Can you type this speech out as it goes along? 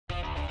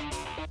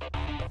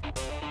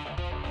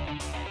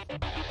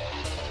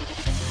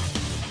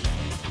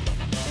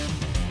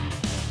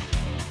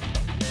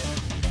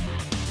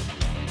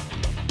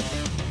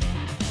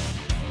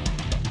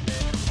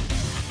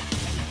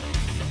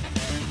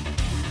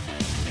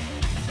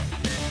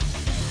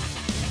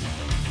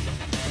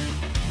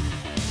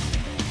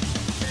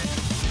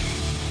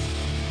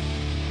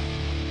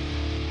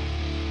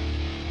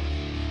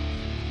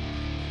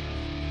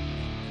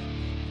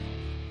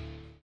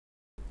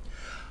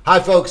Hi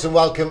folks, and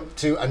welcome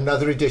to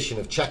another edition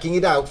of Checking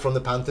It Out from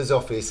the Panthers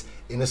office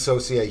in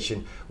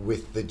association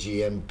with the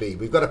GMB.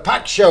 We've got a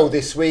packed show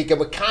this week and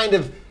we're kind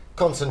of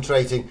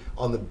concentrating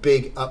on the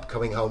big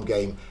upcoming home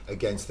game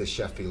against the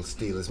Sheffield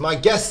Steelers. My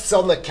guests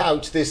on the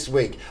couch this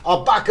week,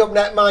 our backup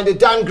netminder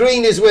Dan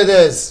Green is with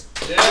us.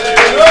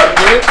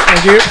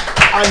 Thank you.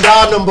 And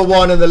our number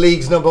one and the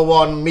league's number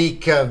one,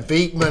 Mika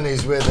Viekman,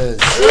 is with us.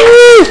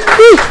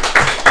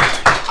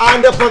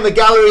 And up on the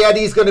gallery,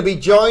 Eddie's going to be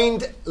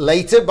joined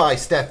later by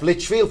Steph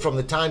Litchfield from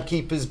the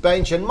Timekeepers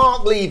bench and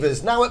Mark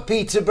Levers, now at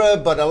Peterborough,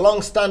 but a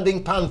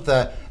long-standing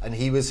Panther, and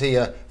he was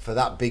here for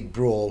that big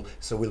brawl,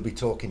 so we'll be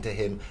talking to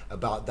him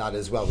about that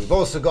as well. We've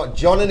also got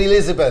John and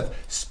Elizabeth,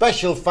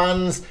 special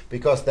fans,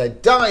 because they're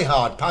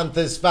die-hard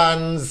Panthers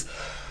fans,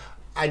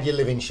 and you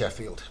live in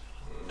Sheffield.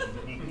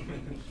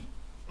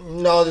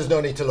 No, there's no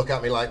need to look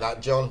at me like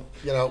that, John.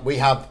 You know, we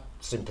have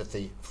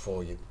sympathy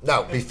for you.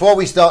 Now, before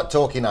we start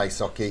talking ice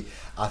hockey,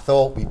 I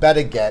thought we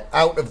better get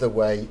out of the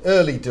way,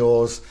 early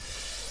doors,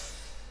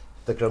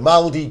 the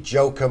Grimaldi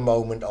Joker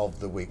moment of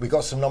the week. We've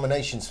got some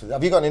nominations for that.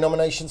 Have you got any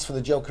nominations for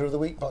the Joker of the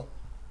week, Mike?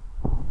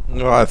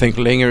 No, I think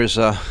Linger is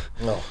a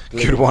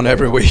good one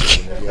every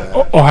week.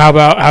 Yeah. Or how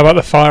about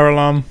the fire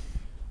alarm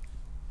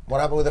What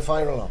happened with the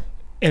fire alarm?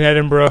 in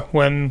Edinburgh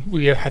when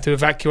we had to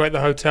evacuate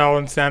the hotel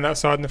and stand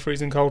outside in the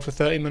freezing cold for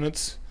 30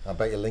 minutes? I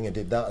bet you Linger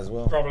did that as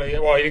well. Probably.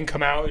 Well, he didn't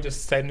come out. He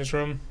just stayed in his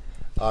room.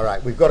 All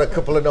right, we've got a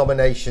couple of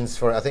nominations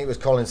for it. I think it was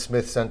Colin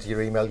Smith sent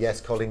your email.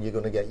 Yes, Colin, you're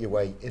going to get your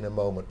way in a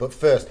moment. But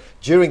first,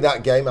 during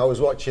that game, I was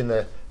watching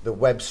the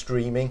web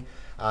streaming,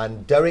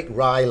 and Derek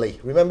Riley,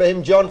 remember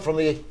him, John, from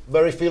the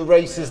Murrayfield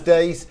Racers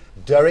days?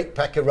 Derek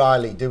Pecker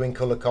Riley doing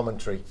colour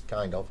commentary,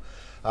 kind of.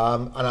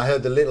 And I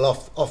heard the little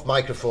off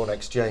microphone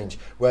exchange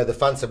where the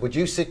fan said, would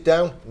you sit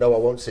down? No, I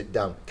won't sit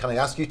down. Can I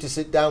ask you to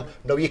sit down?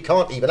 No, you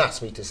can't even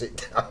ask me to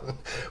sit down,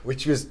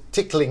 which was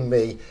tickling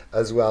me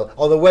as well.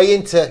 On the way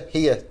into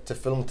here to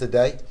film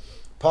today,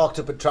 parked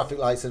up at traffic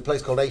lights at a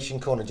place called Asian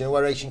Corner. Do you know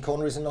where Asian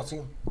Corner is in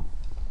Nottingham?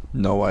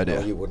 No idea.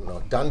 No, you wouldn't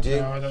know. Dan, do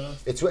you? No, I don't know.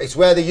 It's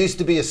where there used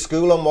to be a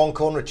school on one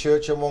corner, a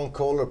church on one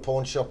corner, a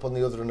pawn shop on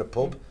the other, and a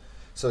pub.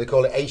 So they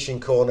call it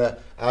Asian Corner,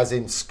 as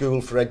in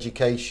school for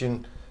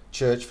education,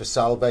 church for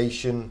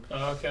salvation,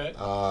 Okay.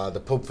 the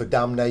pub for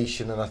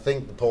damnation, and I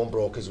think the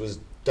pawnbrokers was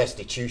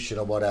destitution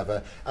or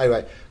whatever.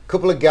 Anyway, a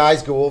couple of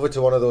guys go over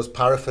to one of those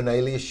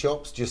paraphernalia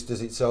shops just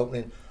as it's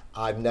opening.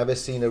 I've never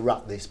seen a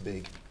rat this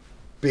big.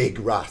 Big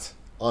rat.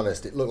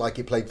 Honest, it looked like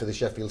it played for the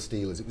Sheffield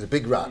Steelers. It was a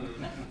big rat.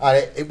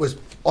 And it was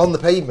on the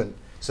pavement.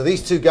 So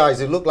these two guys,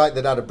 who looked like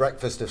they'd had a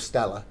breakfast of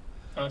Stella,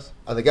 Nice.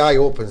 and the guy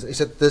opens, he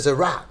said, there's a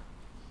rat.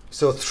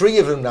 So three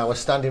of them now are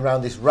standing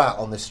around this rat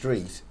on the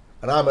street.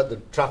 And I'm at the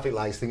traffic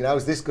lights thinking, how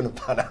is this going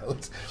to pan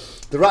out?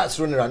 The rat's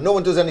running around. No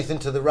one does anything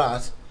to the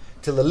rat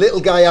till the little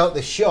guy out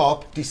the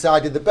shop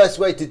decided the best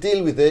way to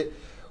deal with it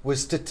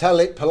was to tell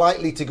it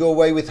politely to go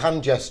away with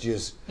hand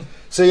gestures.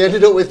 So you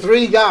ended up with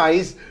three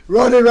guys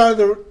running around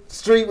the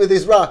street with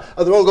this rat,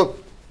 and they're all going...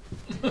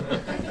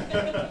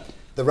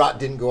 The rat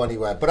didn't go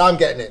anywhere, but I'm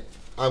getting it.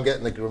 I'm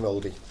getting the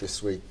Grimaldi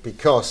this week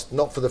because,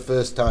 not for the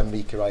first time,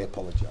 Mika, I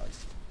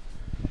apologise.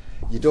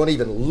 You don't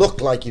even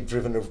look like you've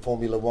driven a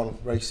Formula One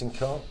racing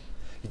car.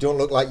 You don't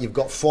look like you've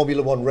got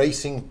Formula One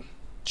racing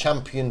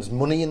champions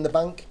money in the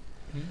bank.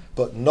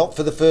 But not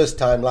for the first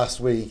time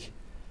last week,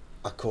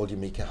 I called you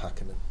Mika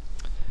Hakkinen.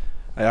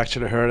 I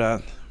actually heard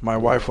that. My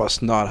wife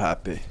was not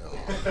happy.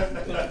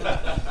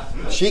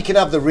 She can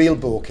have the real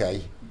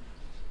bouquet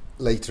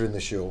later in the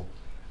show,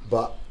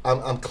 but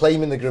I'm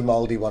claiming the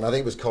Grimaldi one. I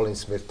think it was Colin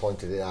Smith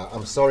pointed it out.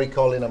 I'm sorry,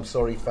 Colin. I'm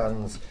sorry,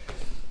 fans.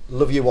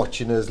 Love you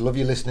watching us, love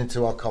you listening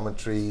to our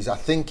commentaries. I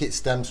think it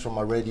stems from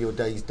my radio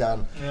days,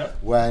 Dan,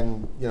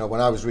 when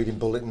I was reading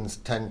bulletins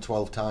 10,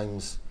 12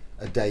 times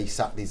a day,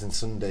 Saturdays and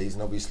Sundays,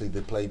 and obviously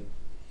they played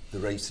the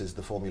races,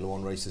 the Formula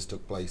One races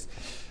took place.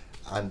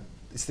 And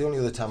it's the only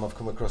other time I've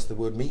come across the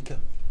word Mika,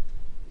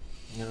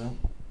 you know.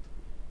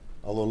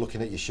 Although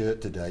looking at your shirt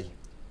today,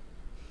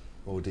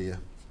 oh dear.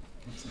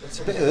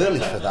 It's a bit early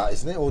for that,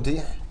 isn't it? Oh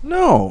dear.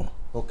 No.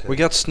 Okay. We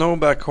got snow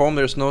back home.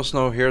 There's no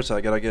snow here, so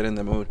I gotta get in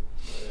the mood.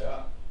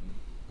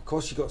 Of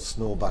course you got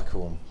snow back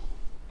home.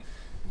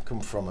 You come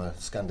from a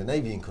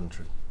Scandinavian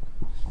country.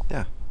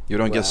 Yeah. You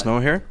don't get snow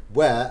here?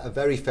 Where a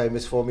very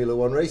famous Formula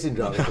One racing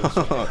driver comes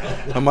from.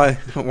 I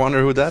might wonder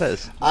who that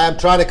is. I am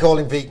trying to call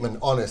him Viekman,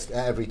 honest,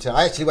 every time.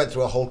 I actually went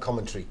through a whole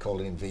commentary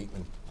calling him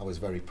Viekman. I was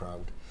very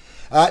proud.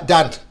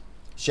 Dan,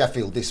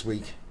 Sheffield this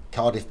week.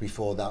 Cardiff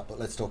before that, but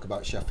let's talk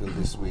about Sheffield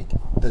this week.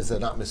 There's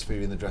an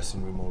atmosphere in the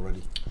dressing room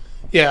already.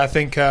 Yeah, I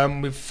think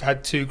we've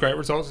had two great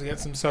results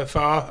against them so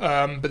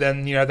far, but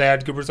then they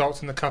had good results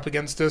in the cup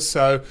against us.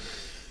 So,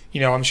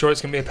 I'm sure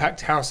it's going to be a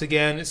packed house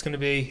again. It's going to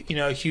be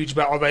a huge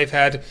battle they've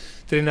had.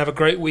 They didn't have a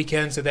great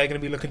weekend, so they're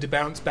going to be looking to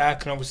bounce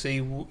back. And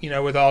obviously,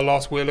 with our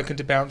loss, we're looking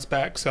to bounce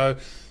back. So,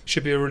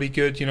 should be a really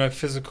good,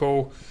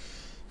 physical,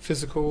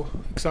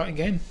 exciting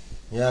game.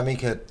 Yeah,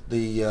 Mika,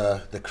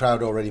 the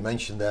crowd already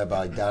mentioned there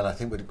by Dan. I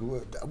think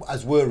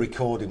as we're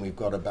recording, we've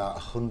got about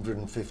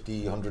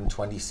 150,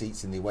 120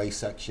 seats in the away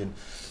section,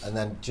 and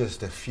then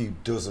just a few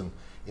dozen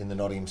in the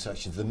Nottingham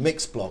sections. The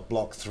mixed block,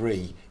 block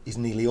 3, is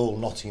nearly all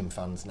Nottingham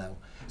fans now.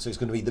 So it's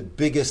going to be the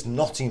biggest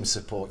Nottingham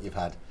support you've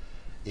had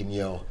in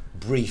your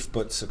brief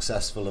but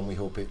successful, and we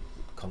hope it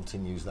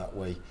continues that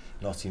way,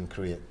 Nottingham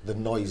career. The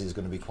noise is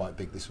going to be quite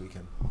big this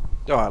weekend.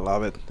 Oh, I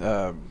love it.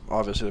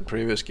 Obviously, the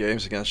previous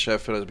games against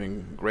Sheffield has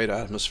been great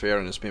atmosphere,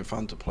 and it's been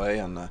fun to play.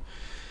 And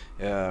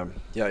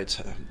yeah,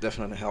 it's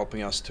definitely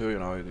helping us too. You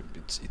know,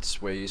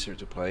 it's way easier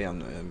to play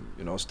and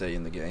you know, stay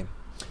in the game.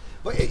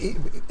 But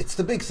it's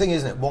the big thing,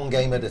 isn't it? One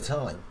game at a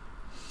time.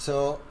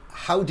 So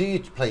how do you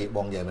play it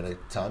one game at a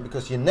time?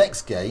 Because your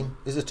next game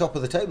is the top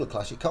of the table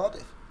clash at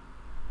Cardiff.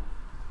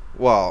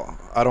 Well,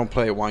 I don't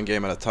play one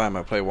game at a time.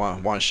 I play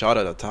one shot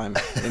at a time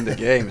in the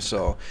game.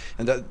 So,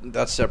 and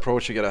that's the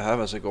approach you gotta have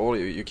as a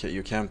goalie.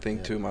 You can't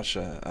think too much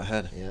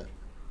ahead. Yeah,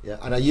 yeah.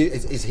 And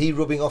is he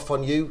rubbing off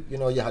on you? You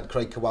know, you had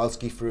Craig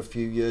Kowalski for a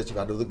few years. You've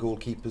had other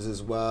goalkeepers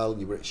as well.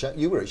 You were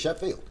at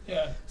Sheffield.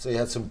 Yeah. So you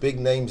had some big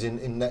names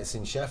in nets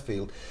in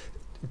Sheffield.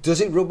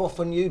 Does it rub off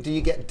on you? Do you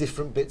get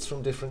different bits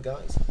from different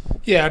guys?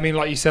 Yeah, I mean,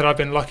 like you said, I've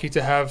been lucky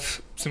to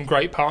have some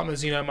great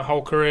partners, you know, my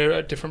whole career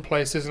at different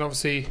places, and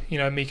obviously, you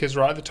know, Mika's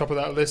right at the top of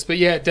that list. But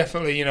yeah,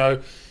 definitely, you know,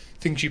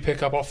 things you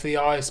pick up off the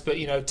ice, but,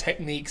 you know,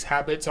 techniques,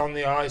 habits on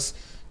the ice,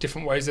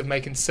 different ways of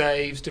making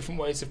saves, different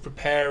ways of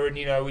preparing,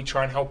 you know, we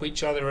try and help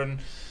each other. And,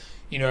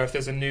 you know, if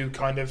there's a new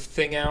kind of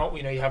thing out,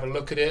 you know, you have a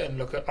look at it and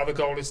look at other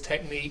goalies'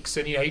 techniques,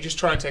 and, you know, you just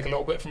try and take a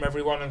little bit from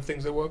everyone and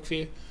things that work for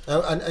you.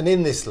 And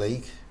in this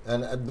league,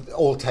 and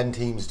all 10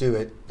 teams do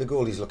it, the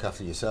goalies look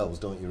after yourselves,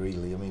 don't you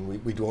really? I mean,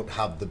 we don't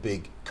have the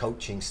big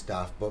coaching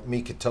staff, but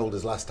Mika told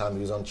us last time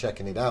he was on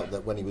checking it out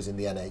that when he was in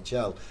the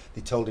NHL,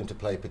 they told him to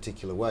play a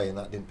particular way, and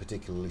that didn't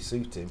particularly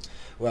suit him.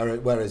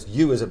 Whereas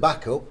you as a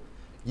backup,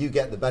 you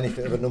get the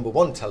benefit of a number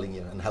one telling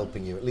you and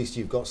helping you. At least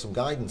you've got some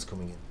guidance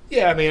coming in.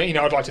 Yeah, I mean, you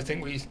know, I'd like to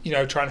think we, you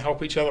know, try and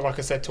help each other, like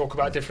I said, talk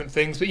about different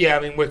things. But yeah, I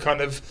mean, we're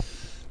kind of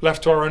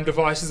left to our own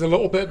devices a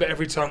little bit, but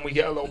every time we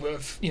get a little bit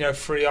of, you know,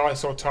 free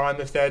ice or time,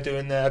 if they're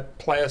doing their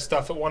player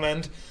stuff at one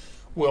end,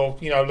 we'll,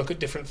 you know, look at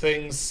different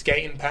things,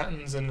 skating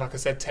patterns and, like I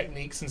said,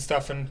 techniques and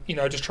stuff, and, you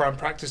know, just try and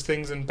practice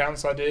things and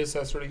bounce ideas. So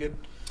that's really good.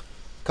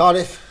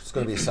 Cardiff, it's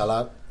going to be a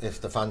sellout. If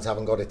the fans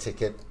haven't got a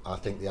ticket, I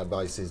think the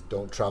advice is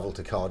don't travel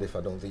to Cardiff.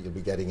 I don't think you'll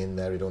be getting in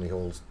there. It only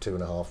holds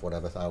 2,500,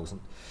 whatever,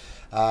 thousand.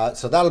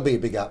 So that'll be a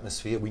big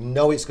atmosphere. We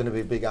know it's going to be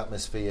a big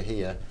atmosphere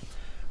here.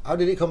 How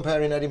did it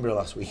compare in Edinburgh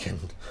last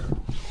weekend?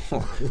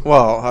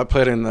 Well, I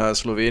played in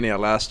Slovenia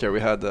last year.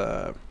 We had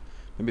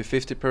maybe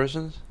 50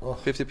 persons,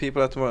 50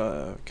 people at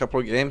a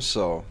couple of games,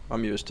 so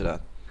I'm used to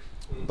that.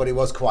 But it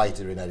was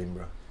quieter in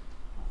Edinburgh.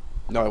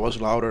 No, it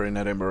was louder in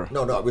Edinburgh.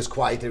 No, it was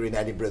quieter in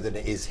Edinburgh than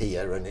it is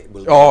here, and it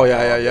will. Oh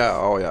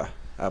yeah,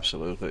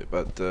 absolutely.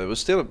 But it was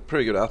still a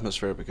pretty good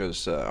atmosphere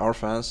because our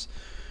fans,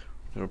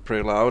 they were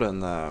pretty loud,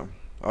 and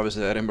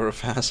obviously Edinburgh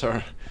fans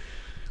are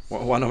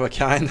one of a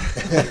kind.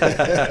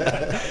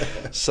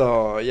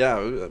 So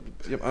yeah,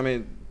 I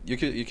mean, you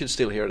could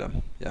still hear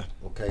them. Yeah.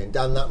 Okay, and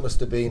Dan, that must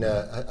have been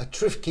a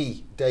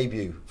tricky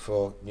debut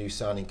for new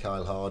signing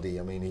Kyle Hardy.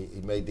 I mean,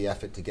 he made the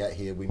effort to get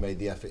here. We made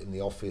the effort in the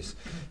office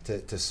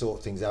to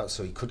sort things out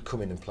so he could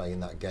come in and play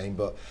in that game.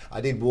 But I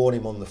did warn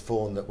him on the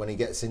phone that when he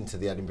gets into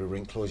the Edinburgh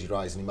rink, close your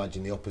eyes and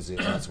imagine the opposite.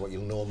 That's what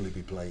you'll normally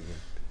be playing in.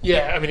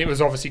 Yeah, I mean, it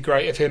was obviously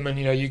great of him and,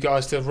 you know, you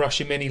guys to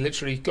rush him in. He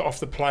literally got off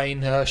the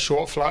plane,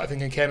 short flight, I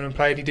think, and came in and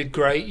played. He did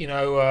great, you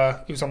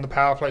know, he was on the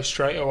power play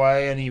straight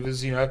away, and he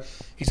was, you know,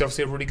 he's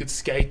obviously a really good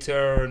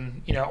skater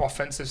and, you know,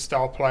 offensive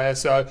style player.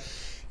 So,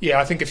 yeah,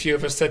 I think a few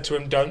of us said to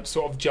him, don't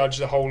sort of judge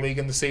the whole league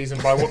and the season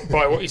by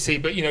what you see.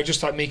 But, you know,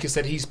 just like Mika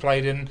said, he's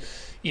played in,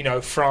 you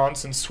know,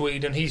 France and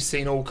Sweden. He's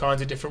seen all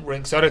kinds of different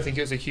rinks. So I don't think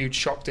it was a huge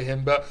shock to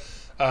him. But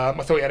I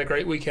thought he had a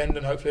great weekend,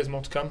 and hopefully there's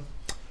more to come.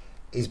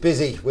 He's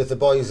busy with the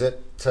boys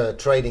at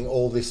training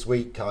all this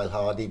week, Kyle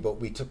Hardy,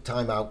 but we took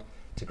time out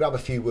to grab a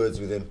few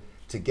words with him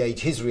to gauge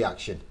his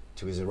reaction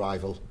to his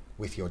arrival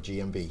with your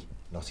GMB,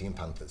 Nottingham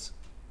Panthers.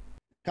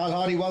 Kyle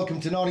Hardy,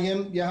 welcome to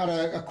Nottingham. You had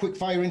a quick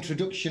fire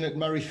introduction at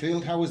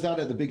Merrifield. How was that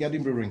at the Big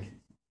Edinburgh rink?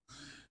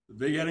 The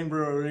Big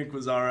Edinburgh rink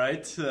was all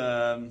right.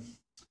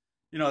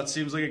 You know, it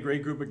seems like a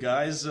great group of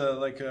guys.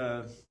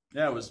 Yeah,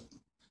 it was, you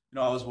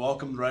know, I was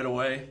welcomed right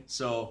away.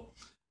 So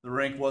the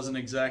rink wasn't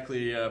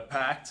exactly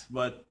packed,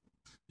 but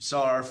we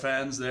saw our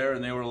fans there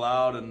and they were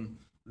loud, and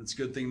it's a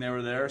good thing they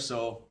were there.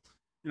 So,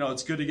 you know,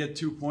 it's good to get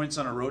 2 points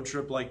on a road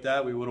trip like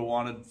that. We would have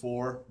wanted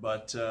 4,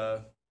 but,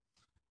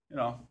 you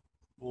know,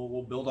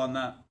 we'll build on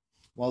that.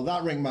 Well,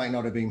 that rink might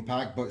not have been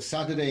packed, but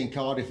Saturday in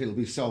Cardiff, it'll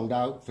be sold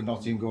out for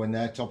Nottingham going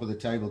there, top of the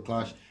table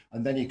clash.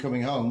 And then you're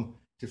coming home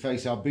to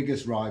face our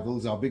biggest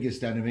rivals, our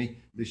biggest enemy,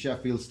 the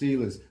Sheffield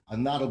Steelers.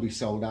 And that'll be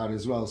sold out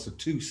as well. So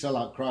 2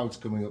 sellout crowds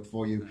coming up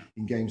for you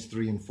in games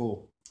 3 and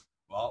 4.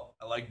 Well,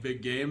 I like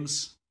big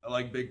games. I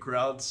like big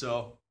crowds,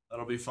 so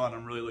that'll be fun.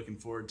 I'm really looking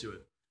forward to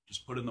it.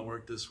 Just put in the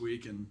work this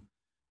week and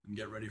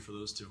get ready for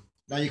those 2.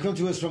 Now, you come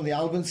to us from the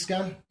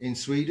Allsvenskan in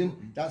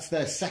Sweden. That's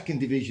their second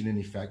division, in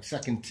effect,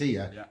 second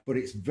tier, but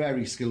it's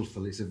very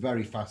skillful. It's a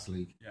very fast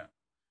league.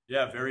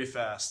 Yeah, very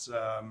fast.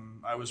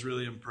 I was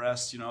really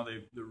impressed. You know,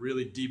 they're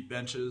really deep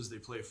benches. They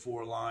play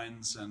 4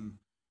 lines, and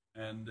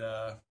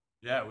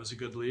yeah, it was a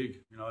good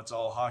league. You know, it's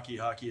all hockey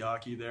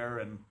there,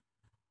 and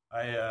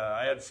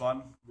I had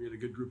fun. We had a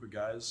good group of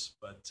guys,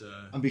 but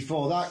and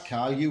before that,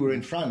 Kyle, you were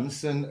in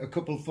France, and a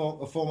couple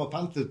of former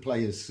Panthers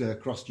players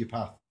crossed your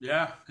path.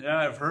 Yeah,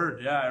 I've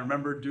heard. Yeah, I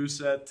remember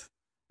Doucette.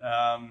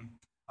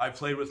 I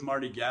played with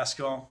Marty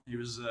Gascon. He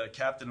was a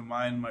captain of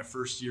mine my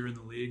first year in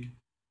the league.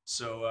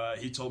 So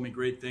he told me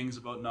great things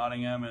about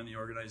Nottingham and the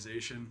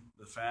organization,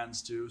 the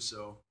fans too.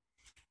 So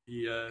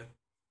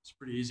it's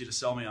pretty easy to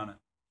sell me on it.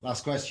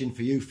 Last question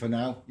for you for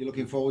now. You're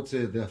looking forward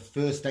to the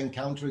first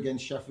encounter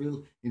against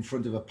Sheffield in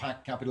front of a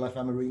packed Capital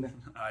FM arena?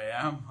 I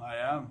am.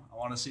 I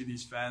want to see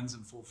these fans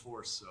in full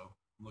force, so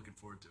I'm looking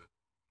forward to it.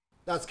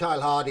 That's Kyle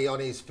Hardy on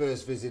his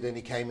first visit, and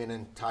he came in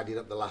and tidied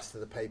up the last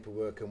of the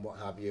paperwork and what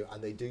have you. And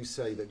they do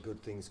say that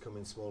good things come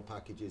in small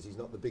packages. He's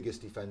not the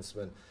biggest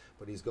defenseman,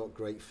 but he's got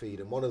great feed.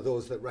 And one of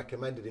those that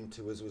recommended him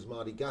to us was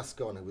Marty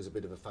Gascon, who was a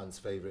bit of a fan's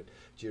favourite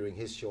during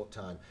his short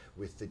time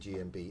with the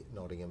GMB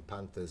Nottingham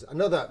Panthers.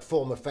 Another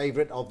former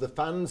favourite of the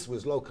fans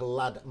was local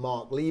lad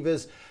Mark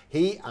Levers.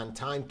 He and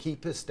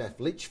timekeeper Steph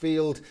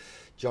Litchfield,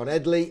 John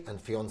Edley and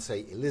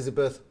fiancée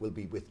Elizabeth will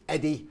be with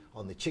Eddie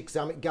on the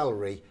Chicksammit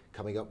Gallery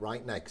coming up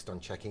right next on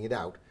Checking It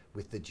Out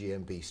with the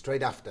GMB,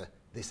 straight after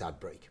this ad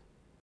break.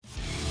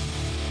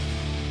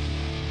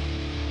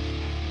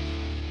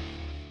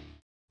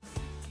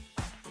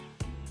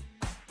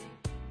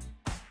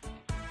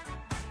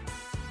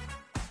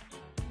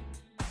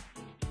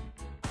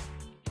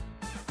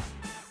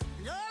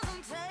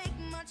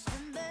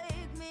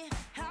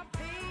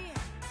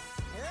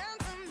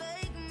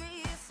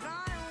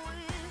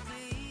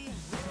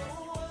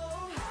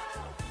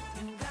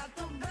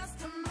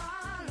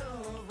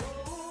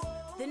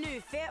 The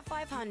new Fiat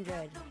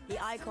 500,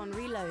 the Icon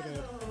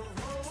Reloaded.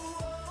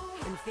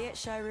 In Fiat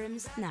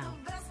showrooms now.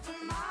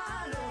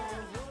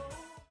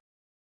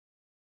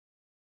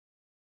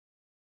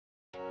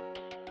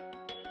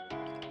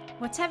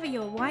 Whatever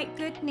your white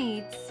good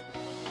needs,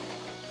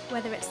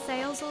 whether it's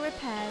sales or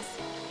repairs,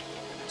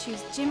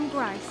 choose Jim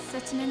Grice,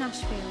 Sutton in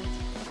Ashfield.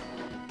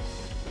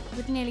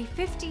 With nearly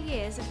 50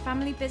 years of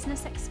family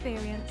business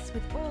experience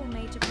with all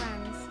major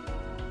brands,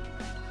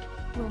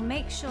 we'll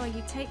make sure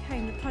you take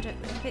home the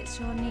product that fits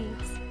your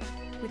needs,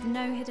 with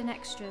no hidden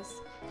extras.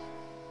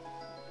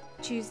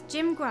 Choose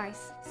Jim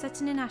Grice,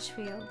 Sutton in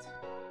Ashfield.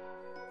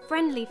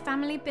 Friendly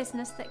family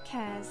business that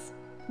cares.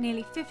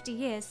 Nearly 50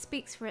 years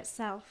speaks for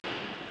itself.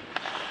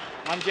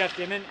 I'm Jeff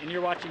Dimon, and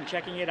you're watching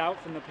Checking It Out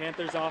from the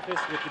Panthers office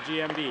with the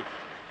GMB.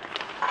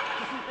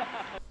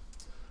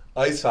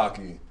 Ice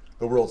hockey,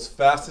 the world's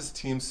fastest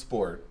team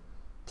sport,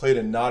 played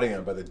in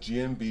Nottingham by the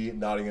GMB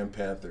Nottingham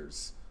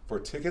Panthers. For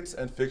tickets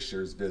and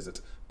fixtures,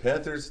 visit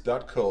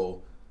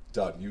panthers.co.uk.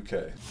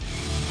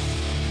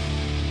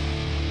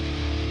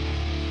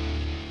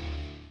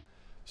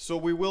 So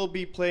we will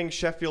be playing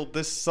Sheffield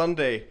this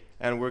Sunday,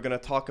 and we're going to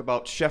talk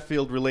about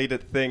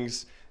Sheffield-related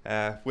things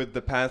with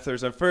the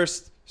Panthers. And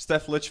first,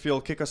 Steph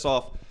Litchfield, kick us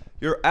off.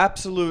 Your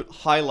absolute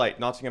highlight,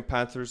 Nottingham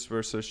Panthers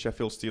versus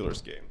Sheffield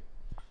Steelers game.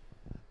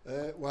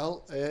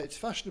 It's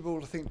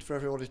fashionable, I think, for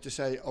everybody to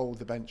say, oh,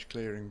 the bench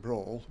clearing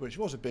brawl, which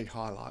was a big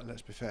highlight,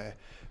 let's be fair.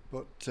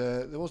 But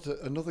there was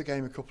another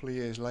game a couple of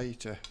years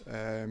later,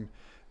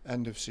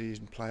 end of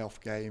season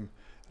playoff game.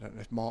 I don't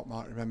know if Mark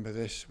might remember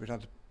this. We'd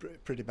had a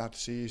pretty bad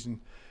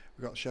season.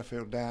 We got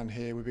Sheffield down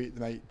here, we beat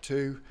them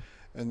 8-2,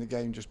 and the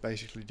game just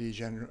basically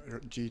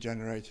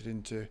degenerated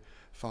into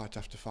fight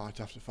after fight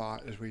after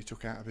fight as we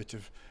took out a bit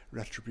of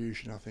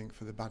retribution, I think,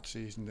 for the bad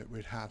season that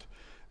we'd had.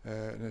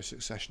 And a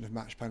succession of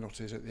match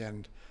penalties at the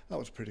end. That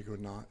was a pretty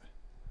good night.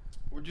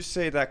 Would you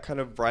say that kind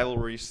of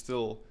rivalry is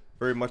still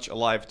very much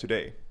alive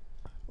today?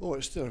 Oh,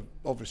 it's still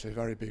obviously a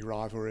very big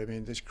rivalry. I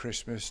mean, this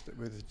Christmas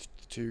with the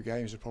two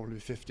games, there'll probably be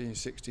 15,000,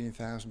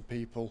 16,000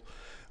 people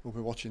will be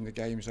watching the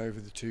games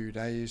over the 2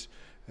 days.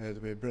 There'll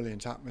be a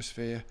brilliant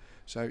atmosphere.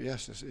 So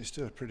yes, it's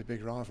still a pretty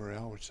big rivalry,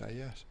 I would say,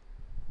 yes.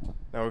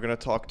 Now we're going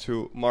to talk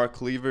to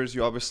Mark Levers.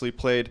 You obviously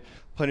played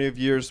plenty of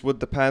years with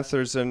the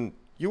Panthers, and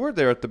you were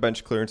there at the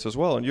bench clearance as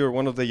well, and you were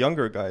one of the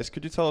younger guys.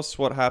 Could you tell us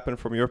what happened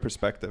from your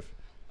perspective?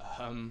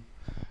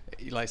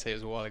 Like I say, it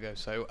was a while ago.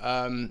 So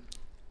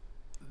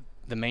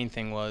the main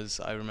thing was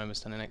I remember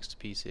standing next to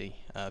PC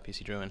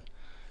Druin,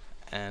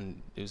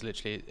 and it was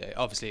literally,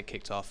 obviously it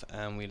kicked off,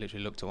 and we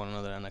literally looked at one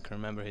another, and I can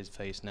remember his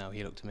face now.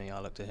 He looked at me, I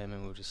looked at him,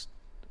 and we were just,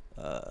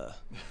 what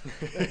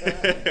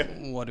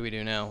do we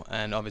do now?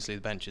 And obviously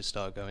the benches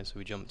started going, so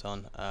we jumped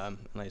on.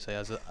 Like I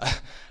say,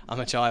 I'm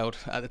a child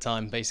at the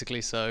time,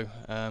 basically, so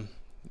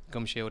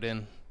gum shield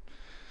in,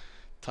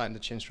 tightened the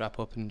chin strap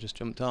up and just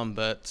jumped on.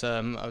 But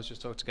I was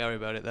just talking to Gary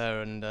about it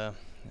there, and I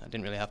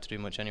didn't really have to do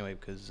much anyway,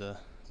 because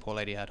poor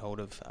lady had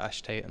hold of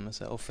Ash Tate and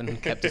myself and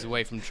kept us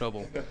away from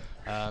trouble,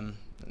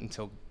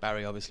 until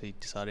Barry obviously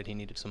decided he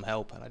needed some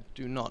help, and I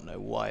do not know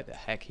why the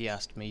heck he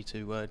asked me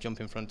to jump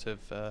in front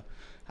of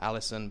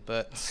Allison,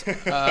 but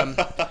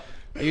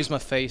I used my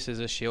face as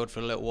a shield for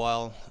a little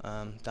while.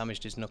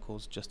 Damaged his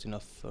knuckles just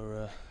enough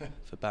for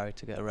Barry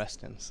to get a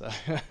rest in. So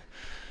it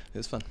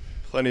was fun.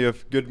 Plenty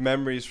of good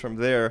memories from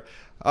there.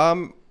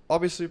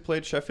 Obviously, you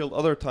played Sheffield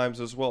other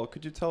times as well.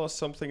 Could you tell us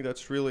something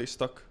that's really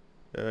stuck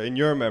in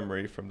your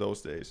memory from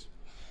those days?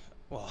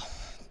 Well,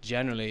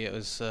 generally it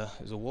was a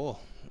war.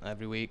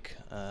 Every week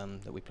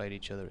that we played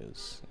each other, it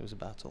was a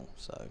battle.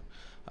 So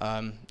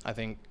I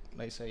think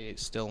they say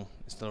it's still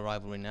a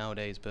rivalry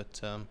nowadays,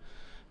 but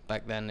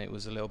back then it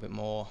was a little bit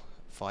more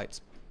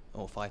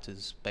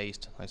fighters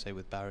based. I say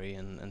with Barry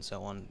and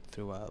so on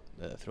throughout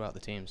the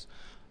teams.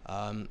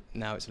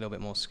 Now it's a little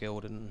bit more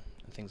skilled and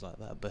things like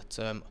that. But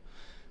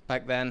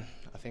back then,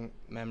 I think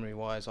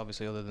memory-wise,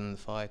 obviously other than the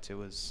fight, it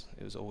was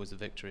always the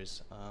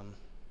victories.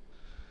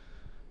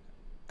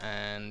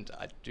 And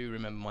I do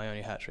remember my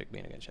only hat-trick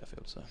being against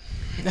Sheffield. So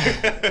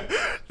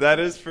that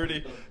is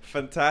pretty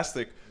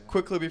fantastic.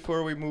 Quickly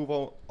before we move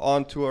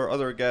on to our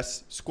other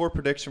guests, score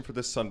prediction for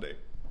this Sunday.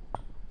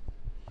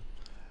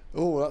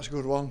 Oh, that's a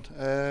good one.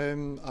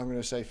 I'm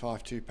going to say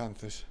 5-2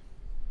 Panthers.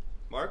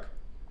 Mark?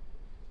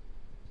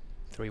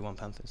 3-1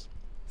 Panthers.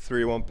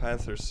 3-1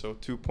 Panthers, so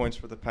 2 points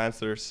for the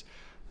Panthers,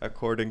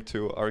 according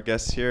to our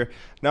guests here.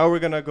 Now we're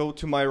going to go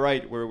to my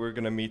right, where we're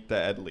going to meet the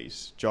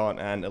Edleys, John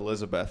and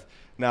Elizabeth.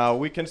 Now,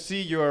 we can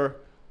see you're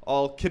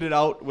all kitted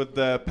out with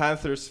the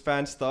Panthers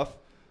fan stuff,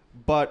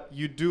 but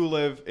you do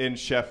live in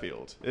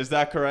Sheffield. Is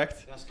that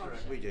correct? That's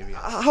correct, we do, yeah.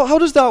 How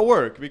does that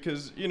work?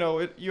 Because, you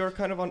know, you're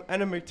kind of on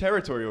enemy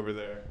territory over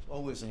there.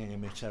 Always in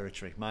enemy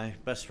territory. My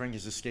best friend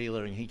is a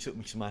Steeler, and he took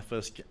me to my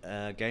first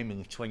game on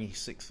the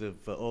 26th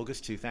of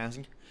August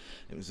 2000.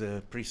 It was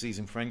a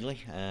pre-season friendly,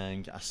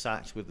 and I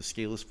sat with the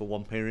Steelers for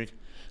one period,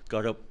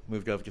 got up,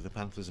 moved over to the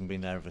Panthers, and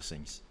been there ever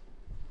since.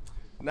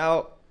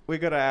 Now, we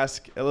got to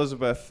ask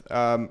Elizabeth,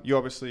 you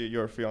obviously,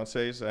 your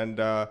fiancés, and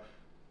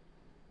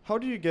how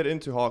did you get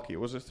into hockey?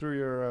 Was it through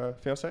your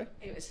fiancé?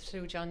 It was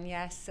through John,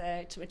 yes.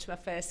 Took me to my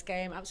first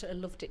game.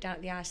 Absolutely loved it down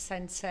at the Ice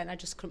Centre, and I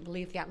just couldn't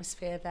believe the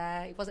atmosphere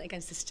there. It wasn't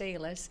against the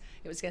Steelers.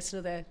 It was against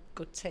another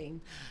good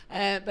team.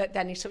 But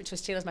then he took me to a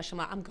Steelers match. I'm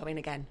like, I'm going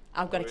again.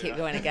 I've got to keep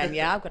going again.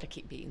 Yeah, I've got to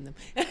keep beating them.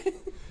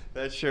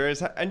 That sure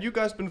is. And you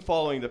guys been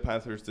following the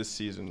Panthers this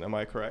season, am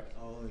I correct?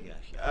 Oh,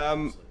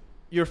 yeah.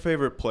 Your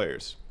favourite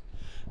players?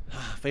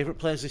 Favourite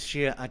players this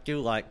year, I do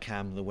like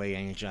Cam, the way he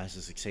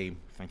energises the team,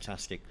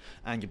 fantastic.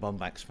 Andy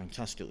Bombach's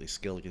fantastically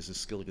skilled, as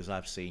skilled as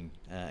I've seen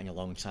in a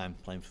long time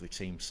playing for the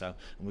team. So,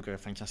 and we've got a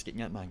fantastic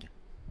netminder.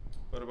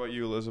 What about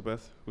you,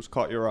 Elizabeth? Who's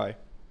caught your eye?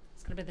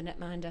 It's going to be the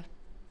netminder.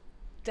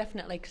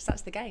 Definitely, because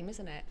that's the game,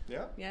 isn't it?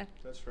 Yeah, yeah,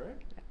 that's right.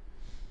 Yeah.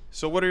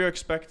 So what are you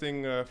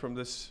expecting from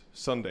this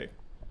Sunday?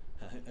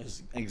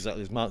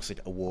 Exactly, as Mark said,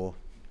 a war.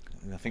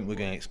 I think we're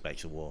going to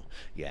expect a war.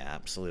 Yeah,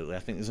 absolutely. I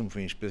think there's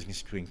unfinished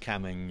business between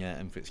Cam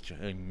and Fitz.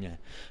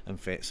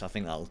 I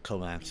think that'll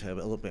come out a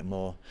little bit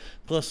more.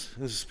 Plus,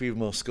 there's a few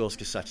more scores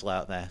to settle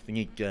out there. We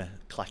need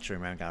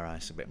clattering around our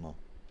ice a bit more.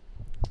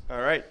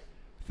 All right.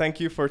 Thank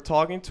you for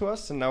talking to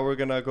us. And now we're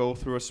going to go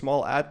through a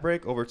small ad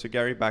break. Over to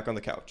Gary back on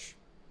the couch.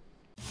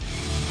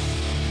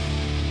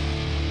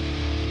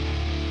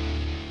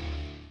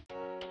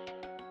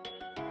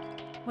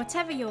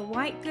 Whatever your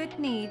white good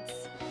needs,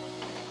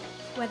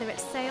 whether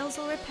it's sales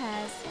or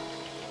repairs,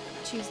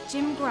 choose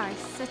Jim Grice,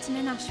 Sutton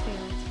and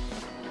Ashfield.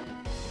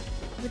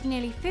 With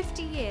nearly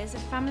 50 years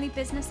of family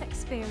business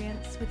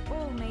experience with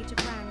all major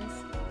brands,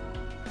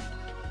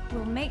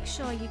 we'll make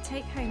sure you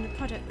take home the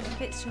product that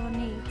fits your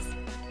needs,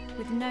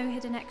 with no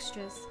hidden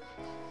extras.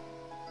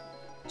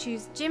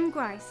 Choose Jim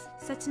Grice,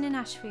 Sutton and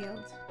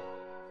Ashfield.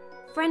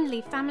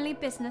 Friendly family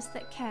business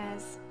that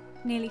cares.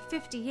 Nearly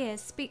 50 years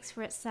speaks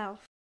for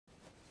itself.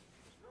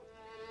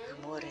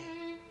 Amore.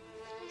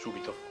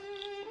 Subito.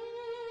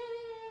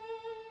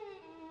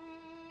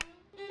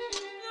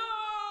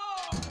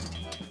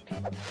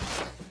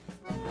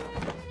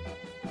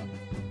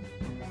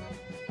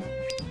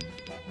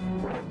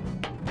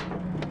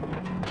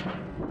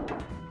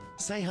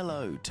 Say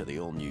hello to the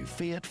all-new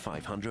Fiat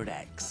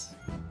 500X.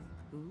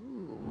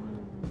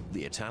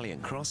 The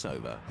Italian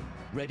crossover,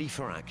 ready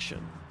for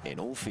action in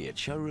all Fiat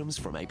showrooms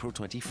from April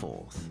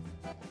 24th.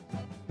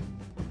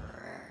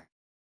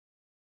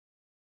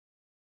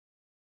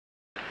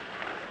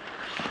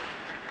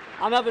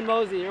 I'm Evan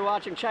Mosey. You're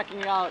watching Checking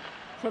It Out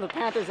from the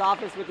Panthers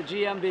office with the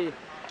GMB.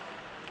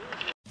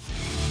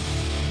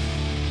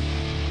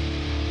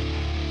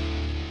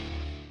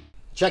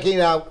 Checking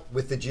it out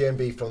with the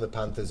GMB from the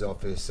Panthers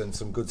office, and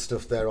some good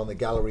stuff there on the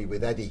gallery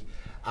with Eddie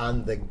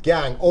and the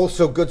gang.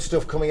 Also good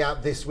stuff coming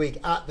out this week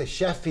at the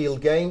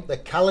Sheffield game. The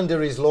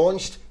calendar is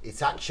launched.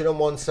 It's action on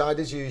one side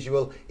as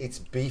usual. It's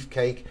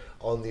beefcake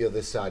on the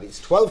other side.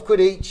 It's 12 quid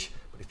each.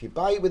 But if you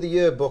buy it with a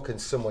yearbook, and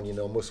someone you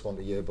know must want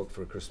a yearbook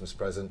for a Christmas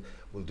present,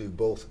 we'll do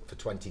both for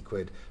 20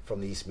 quid from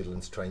the East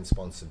Midlands train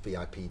sponsored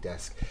VIP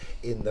desk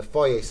in the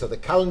foyer. So the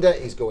calendar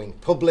is going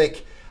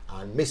public,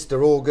 and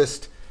Mr.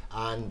 August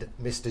and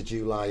Mr.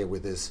 July are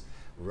with us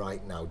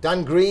right now.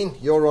 Dan Green,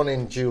 you're on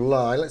in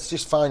July. Let's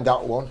just find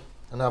that one.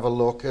 and have a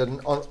look. And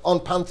on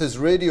Panthers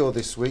radio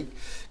this week,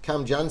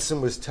 Cam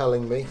Jansen was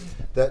telling me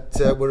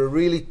that we're a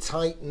really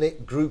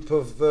tight-knit group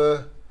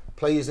of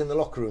players in the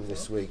locker room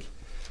this week,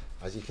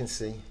 as you can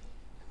see.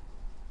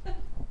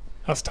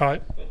 That's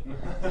tight.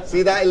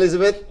 See that,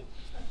 Elizabeth?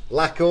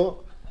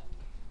 Lacko.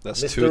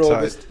 That's Mr. too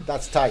August. tight.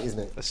 That's tight, isn't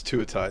it? That's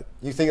too tight.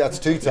 You think that's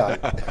too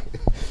tight?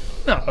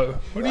 No.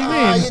 What do you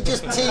mean? You're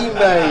just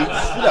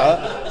teammates. You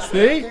know.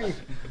 See?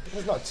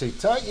 It's not too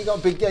tight. You got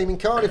a big game in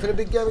Cardiff and a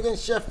big game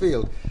against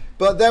Sheffield.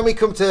 But then we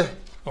come to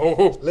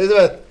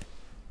Elizabeth,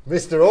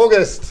 Mr.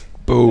 August.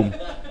 Boom.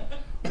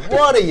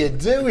 What are you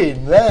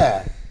doing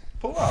there?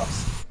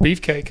 Pull-ups.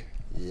 Beefcake.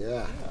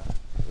 Yeah.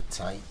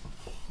 Tight.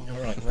 All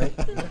right, mate.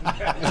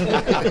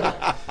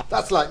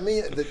 That's like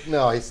me.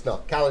 No, it's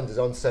not. Calendar's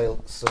on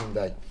sale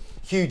Sunday.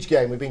 Huge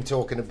game. We've been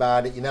talking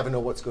about it. You never know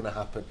what's going to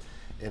happen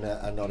in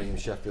a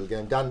Nottingham-Sheffield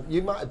game. Dan,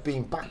 you might have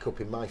been back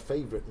up in my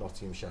favourite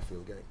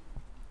Nottingham-Sheffield game.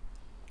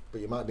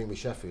 But you might have been with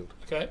Sheffield.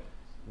 Okay.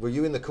 Were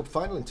you in the cup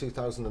final in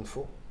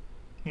 2004?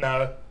 No.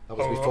 That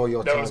was before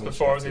your time. That was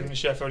before I was even in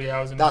Sheffield. Yeah,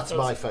 I was in. That's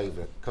my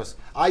favourite, because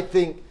I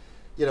think,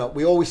 you know,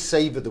 we always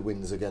savour the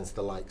wins against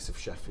the likes of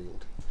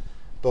Sheffield.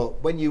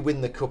 But when you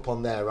win the cup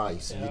on their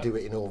ice and you do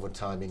it in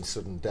overtime in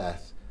sudden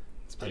death,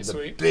 and the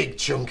sweet. big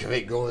chunk of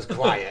it goes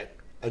quiet,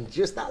 and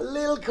just that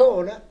little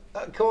corner,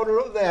 that corner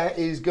up there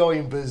is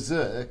going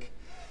berserk,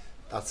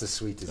 that's as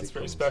sweet as it comes. That's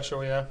pretty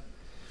special, yeah.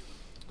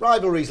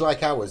 Rivalries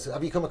like ours,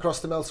 have you come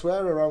across them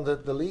elsewhere around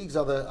the leagues?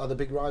 Are there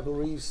big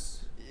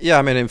rivalries? Yeah,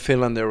 I mean, in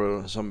Finland there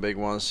were some big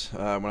ones.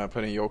 When I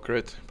played in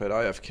Jokerit, played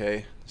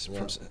IFK, it's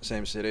from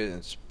same city,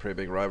 it's a pretty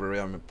big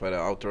rivalry. I played an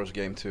outdoors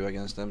game too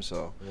against them,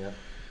 so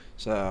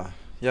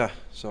yeah,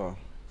 so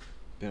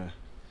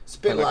it's a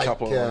bit like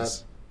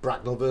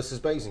Bracknell versus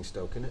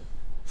Basingstoke, isn't it?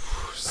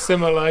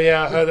 Similar,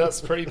 yeah. I heard that's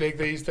pretty big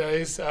these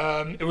days.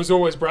 It was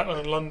always Bracknell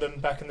and London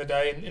back in the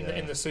day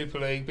in the Super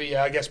League, but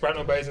yeah, I guess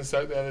Bracknell,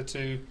 Basingstoke, they're the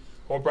two,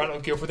 or Bracknell,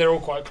 Guildford, they're all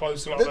quite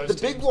close. A lot of those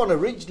the big teams. one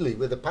originally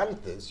with the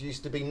Panthers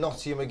used to be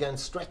Nottingham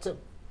against Streatham,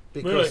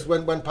 because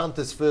when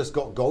Panthers first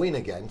got going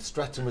again,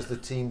 Streatham was the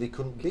team they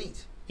couldn't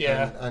beat.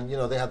 Yeah, and you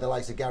know, they had the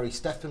likes of Gary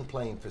Steffen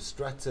playing for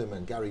Streatham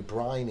and Gary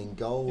Brine in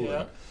goal.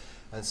 Yeah.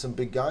 And some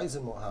big guys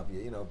and what have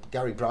you. You know,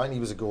 Gary Brine, he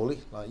was a goalie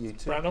like you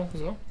two. Bracknell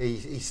as well.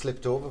 He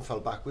slipped over and fell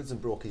backwards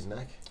and broke his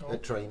neck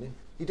at training.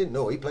 He didn't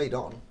know. He played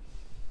on.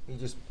 He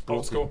just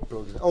broke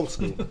broke his, old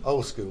school,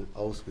 old school,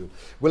 old school.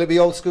 Will it be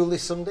old school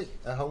this Sunday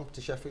at home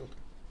to Sheffield?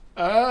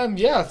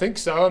 Yeah, I think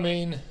so. I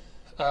mean,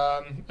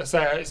 I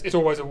say it's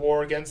always a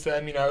war against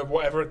them. You know,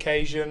 whatever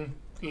occasion,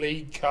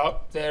 League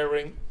Cup, their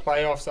rink,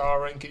 playoffs,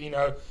 our rink. You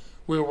know,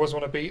 we always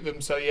want to beat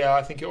them. So yeah,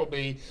 I think it will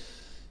be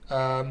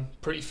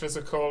pretty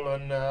physical,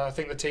 and I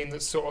think the team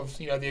that's sort of,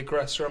 you know, the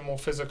aggressor and more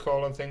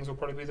physical and things will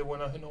probably be the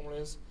winner. It normally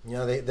is.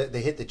 Yeah,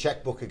 they hit the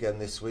checkbook again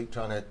this week,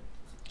 trying to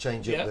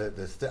change up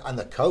and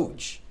the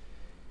coach.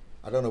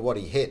 I don't know what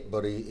he hit,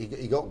 but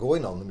he got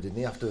going on them, didn't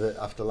he?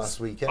 After last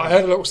weekend. I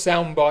heard a little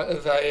soundbite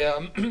of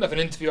of an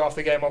interview after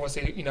the game.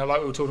 Obviously, you know, like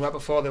we were talking about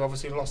before, they've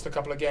obviously lost a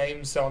couple of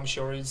games, so I'm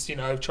sure he's, you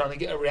know, trying to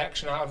get a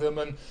reaction out of them.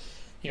 And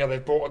you know,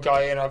 they've brought a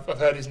guy in. I've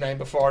heard his name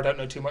before. I don't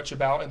know too much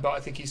about him, but I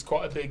think he's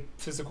quite a big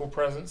physical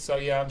presence. So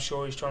yeah, I'm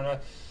sure he's trying to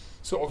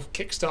sort of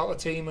kickstart the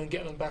team and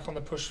get them back on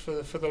the push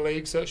for the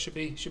league. So it should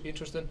be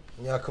interesting.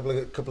 Yeah, a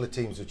couple of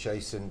teams were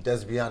chasing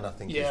Desbian, I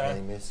think his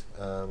name is.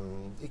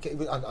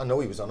 I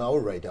know he was on our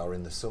radar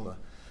in the summer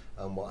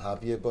and what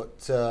have you.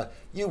 But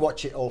you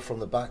watch it all from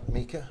the back,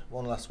 Mika.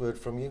 One last word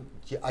from you.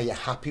 Are you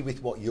happy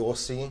with what you're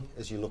seeing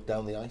as you look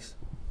down the ice?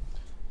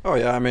 Oh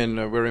yeah, I mean,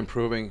 we're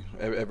improving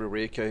every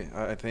week.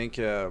 I think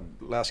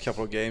last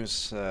couple of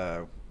games,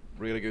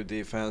 really good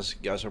defense.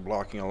 Guys are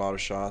blocking a lot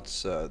of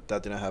shots. That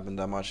didn't happen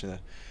that much in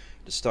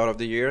the start of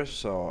the year,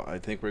 so I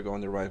think we're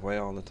going the right way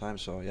all the time.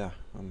 So yeah,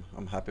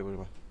 I'm happy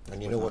with it.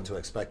 And you know what to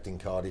expect in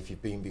Cardiff.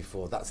 You've been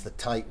before. That's the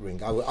tight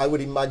rink. I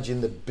would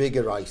imagine the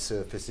bigger ice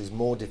surface is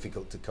more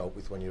difficult to cope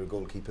with when you're a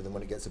goalkeeper than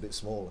when it gets a bit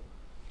smaller.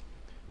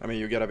 I mean,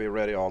 you got to be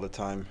ready all the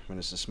time when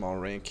it's a small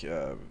rink.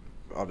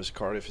 Obviously,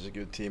 Cardiff is a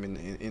good team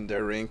in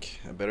their rink,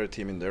 a better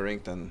team in their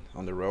rink than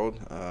on the road.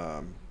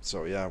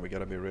 So yeah, we got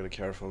to be really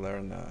careful there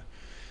and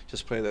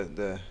just play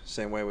the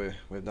same way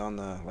we've done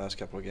the last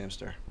couple of games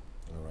there.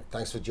 All right,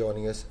 thanks for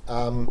joining us.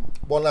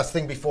 One last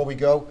thing before we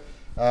go,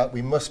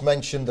 we must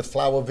mention the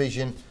Flower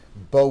Vision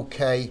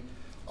Bouquet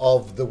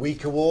of the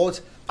Week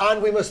award,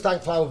 and we must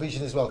thank Flower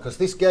Vision as well, because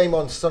this game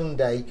on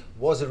Sunday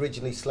was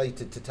originally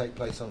slated to take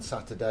place on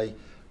Saturday,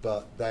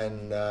 but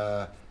then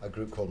a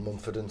group called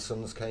Mumford and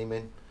Sons came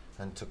in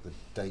and took the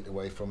date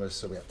away from us,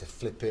 so we had to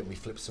flip it, and we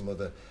flipped some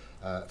other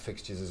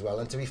fixtures as well.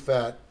 And to be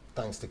fair,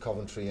 thanks to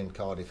Coventry and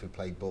Cardiff who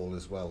played ball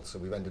as well, so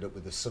we've ended up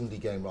with a Sunday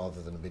game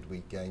rather than a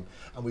midweek game,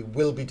 and we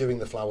will be doing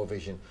the Flower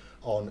Vision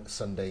on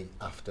Sunday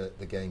after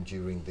the game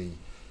during the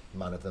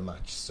Man of the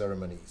Match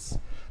ceremonies.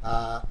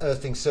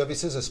 Earthing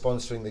Services are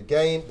sponsoring the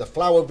game. The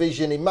Flower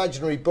Vision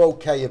Imaginary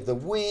Bouquet of the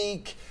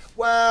Week,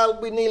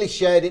 well, we nearly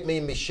shared it, me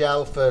and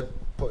Michelle, for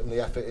putting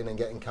the effort in and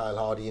getting Kyle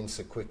Hardy in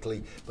so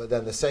quickly, but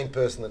then the same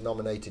person that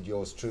nominated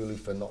yours truly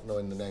for not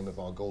knowing the name of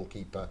our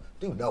goalkeeper,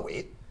 do know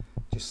it,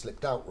 just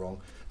slipped out wrong.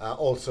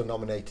 Also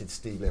nominated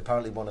Stevie.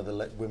 Apparently one of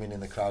the women in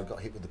the crowd got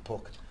hit with the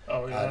puck.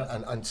 Oh,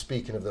 yeah. And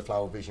speaking of the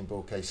Flower Vision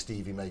bouquet,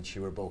 Stevie made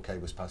sure a bouquet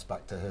was passed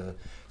back to her.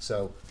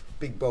 So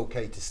big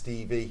bouquet to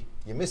Stevie.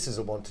 Your missus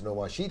will want to know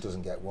why she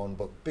doesn't get one,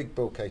 but big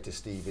bouquet to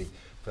Stevie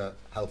for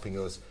helping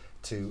us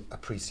to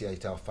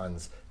appreciate our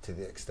fans to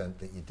the extent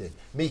that you did.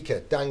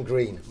 Mika, Dan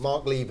Green,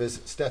 Mark Levers,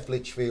 Steph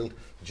Litchfield,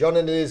 John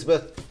and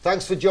Elizabeth,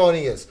 thanks for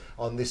joining us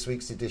on this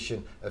week's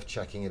edition of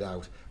Checking It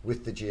Out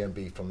with the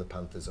GMB from the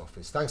Panthers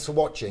office. Thanks for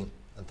watching,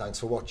 and thanks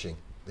for watching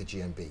the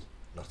GMB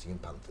Nottingham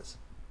Panthers.